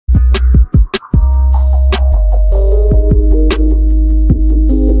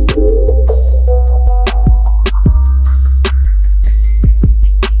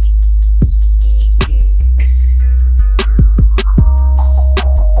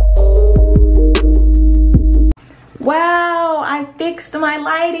Wow, I fixed my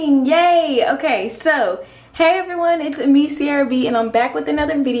lighting, yay. Okay, so hey everyone, it's me, Ciera B, and I'm back with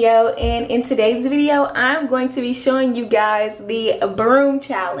another video. And in today's video, I'm going to be showing you guys the broom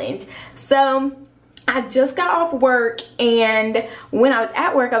challenge. So I just got off work, and when I was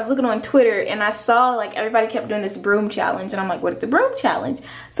at work, I was looking on Twitter and I saw like everybody kept doing this broom challenge, and I'm like, what is the broom challenge?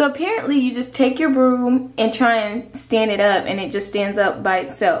 So apparently you just take your broom and try and stand it up, and it just stands up by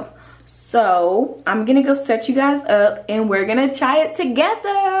itself. So I'm gonna go set you guys up and we're gonna try it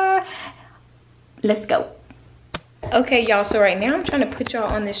together. Let's go. Okay y'all, so right now I'm trying to put y'all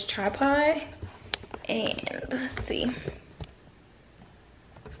on this tripod, and let's see.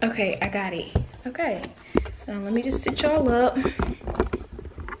 Okay, I got it. Okay, so let me just sit y'all up.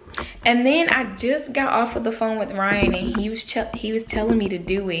 And then I just got off of the phone with Ryan, and he was telling me to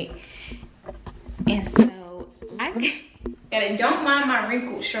do it. And so and don't mind my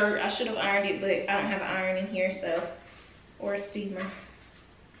wrinkled shirt. I should have ironed it, but I don't have an iron in here, so, or a steamer.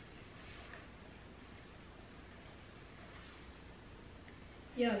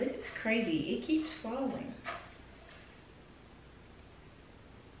 Yo, this is crazy. It keeps falling.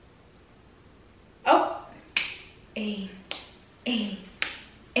 Oh, hey, it's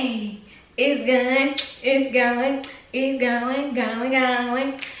going, it's going, it's going,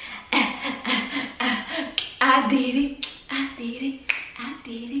 going. I did it. I did it, I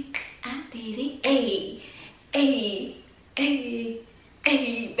did it, I did it. Hey, hey, hey,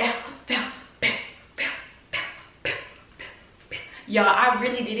 hey, bow, bow, bow, bow, bow, bow, bow. Y'all, I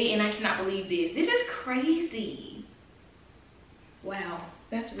really did it, and I cannot believe this. This is crazy. Wow,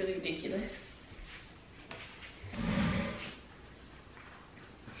 that's really ridiculous.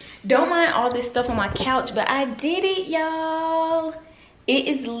 Don't mind all this stuff on my couch, but I did it, y'all. It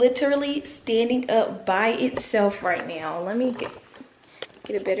is literally standing up by itself right now. Let me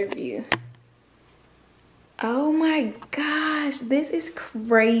get a better view. Oh my gosh, this is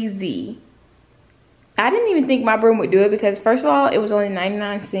crazy. I didn't even think my broom would do it, because first of all, it was only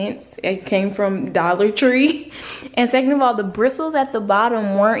 99 cents. It came from Dollar Tree. And second of all, the bristles at the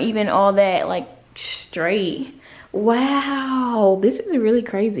bottom weren't even all that like straight. Wow, this is really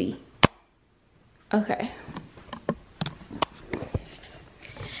crazy. Okay.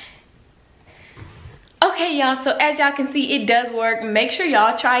 Okay y'all, so as y'all can see, it does work. Make sure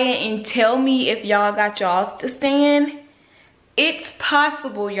y'all try it and tell me if y'all got y'all's to stand. It's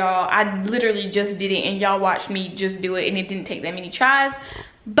possible, y'all. I literally just did it, and y'all watched me just do it, and it didn't take that many tries.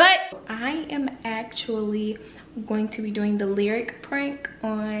 But I am actually going to be doing the lyric prank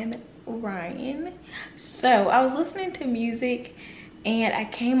on Ryan. So I was listening to music, and I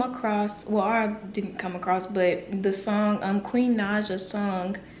came across, well, I didn't come across, but the song, Queen Naja's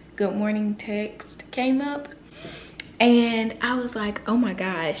song, Good Morning Text, came up, and I was like, oh my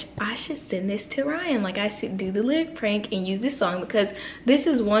gosh, I should send this to Ryan. Like, I should do the lyric prank and use this song, because this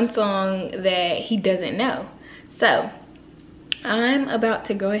is one song that he doesn't know. So I'm about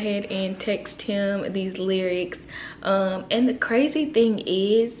to go ahead and text him these lyrics. And the crazy thing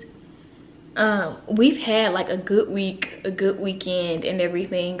is, we've had like a good week, a good weekend and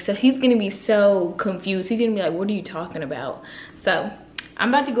everything, so he's gonna be so confused. He's gonna be like, what are you talking about? So I'm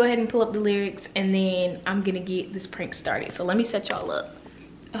about to go ahead and pull up the lyrics, and then I'm gonna get this prank started. So let me set y'all up.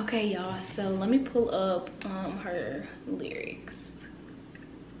 Okay y'all, so let me pull up her lyrics.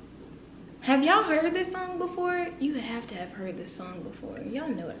 Have y'all heard this song before? You have to have heard this song before. Y'all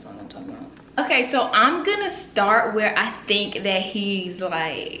know what song I'm talking about. Okay, so I'm gonna start where I think that he's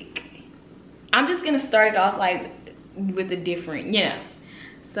like, I'm just gonna start it off like with a different, you know.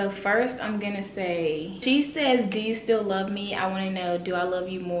 So first I'm gonna say, she says, do you still love me? I wanna know, do I love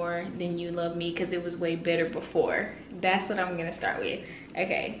you more than you love me? Cause it was way better before. That's what I'm gonna start with.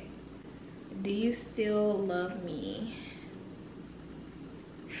 Okay. Do you still love me?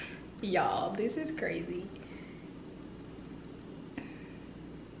 Y'all, this is crazy.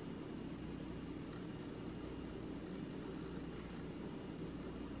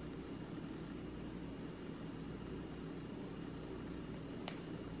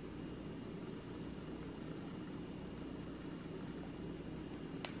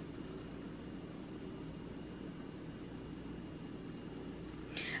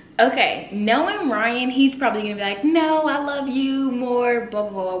 Okay, knowing Ryan, he's probably gonna be like, no, I love you more, blah,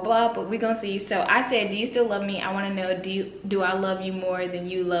 blah, blah, blah, but we're gonna see. So I said, do you still love me? I wanna know, do I love you more than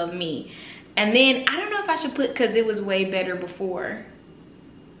you love me? And then, I don't know if I should put, cause it was way better before.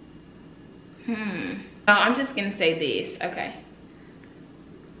 Oh, I'm just gonna say this, okay.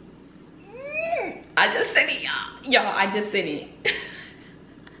 I just said it, y'all. Y'all, I just said it.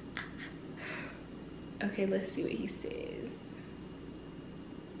 Okay, let's see what he says.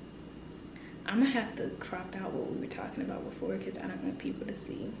 I'm gonna have to crop out what we were talking about before because I don't want people to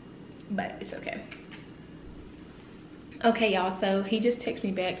see, but it's okay. Okay, y'all, so he just texted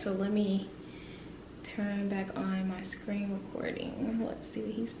me back, so let me turn back on my screen recording. Let's see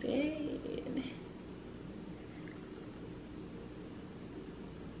what he said.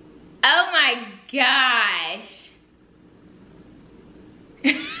 Oh my gosh.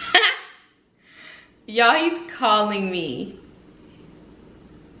 Y'all, he's calling me.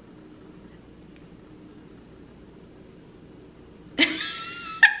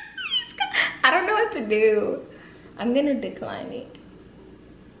 I don't know what to do. I'm gonna decline it.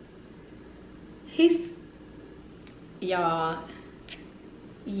 Y'all,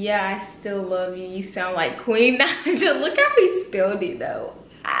 yeah, I still love you. You sound like Queen Naja. Look how he spelled it though.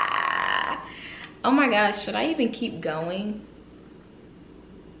 Ah. Oh my gosh, should I even keep going?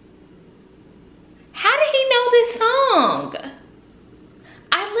 How did he know this song?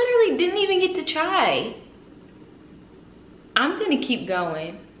 I literally didn't even get to try. I'm gonna keep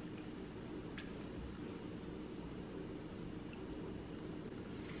going.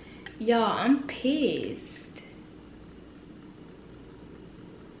 Y'all, I'm pissed.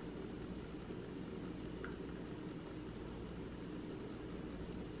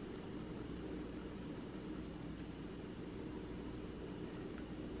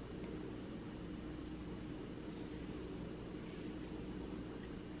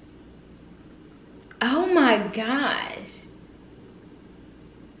 Oh my gosh.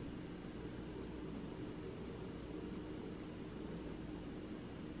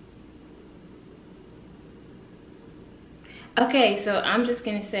 Okay, so I'm just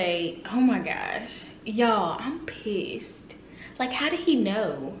gonna say, oh my gosh. Y'all, I'm pissed. Like, how did he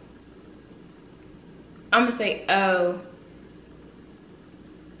know? I'm gonna say, oh.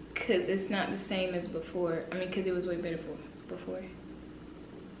 Cause it's not the same as before. I mean, cause it was way better before.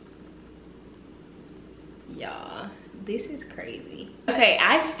 Y'all, this is crazy. Okay,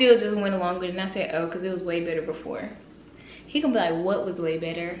 I still just went along with it and I said, oh, cause it was way better before. He gonna be like, what was way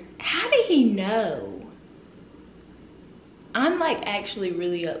better? How did he know? I'm like actually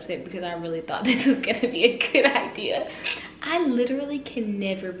really upset because I really thought this was gonna be a good idea. I literally can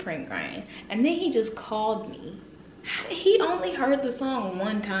never prank Ryan. And then he just called me. He only heard the song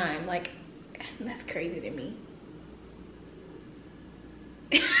one time. Like, that's crazy to me.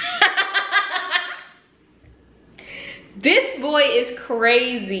 This boy is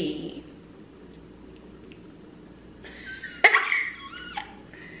crazy.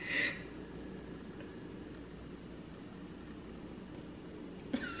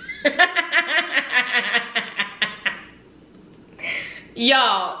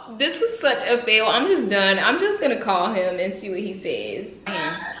 Y'all, this was such a fail. I'm just done. I'm just gonna call him and see what he says.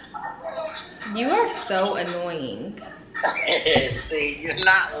 Man, you are so annoying. See, you're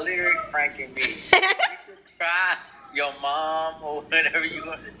not lyric pranking me. You could try your mom or whatever you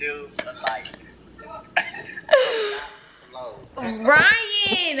want to do, but like,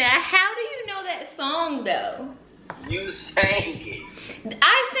 Ryan, how do you know that song though? You sang it.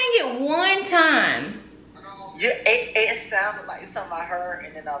 I sang it one time. It sounded like something I heard,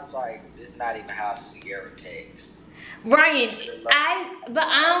 and then I was like, this is not even how Ciera takes. Ryan, but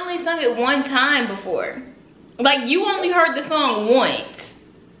I only sung it one time before. Like, you only heard the song once.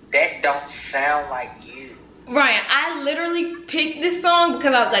 That don't sound like you. Ryan, I literally picked this song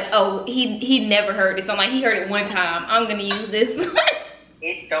because I was like, oh, he never heard this song. Like, he heard it one time. I'm gonna use this.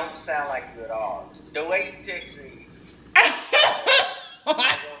 It don't sound like you at all. The way you text me, I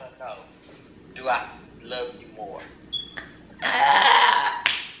wanna know, do I love you more? That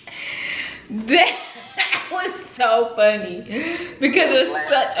was so funny because it was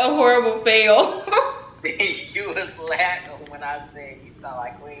such a horrible fail. You was laughing when I said you sound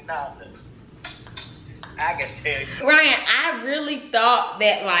like Queen Naja. I can tell you. Ryan, I really thought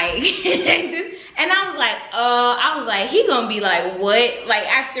that like, and I was like, he gonna be like, what? Like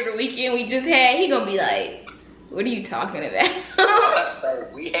after the weekend we just had, he gonna be like, what are you talking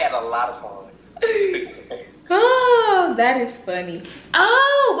about? We had a lot of fun. Oh, that is funny.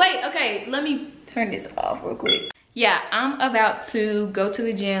 Oh, wait, okay, let me turn this off real quick. Yeah, I'm about to go to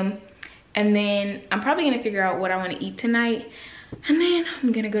the gym and then I'm probably gonna figure out what I wanna eat tonight. And then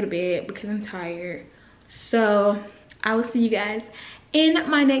I'm gonna go to bed because I'm tired. So I will see you guys in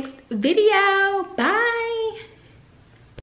my next video. Bye.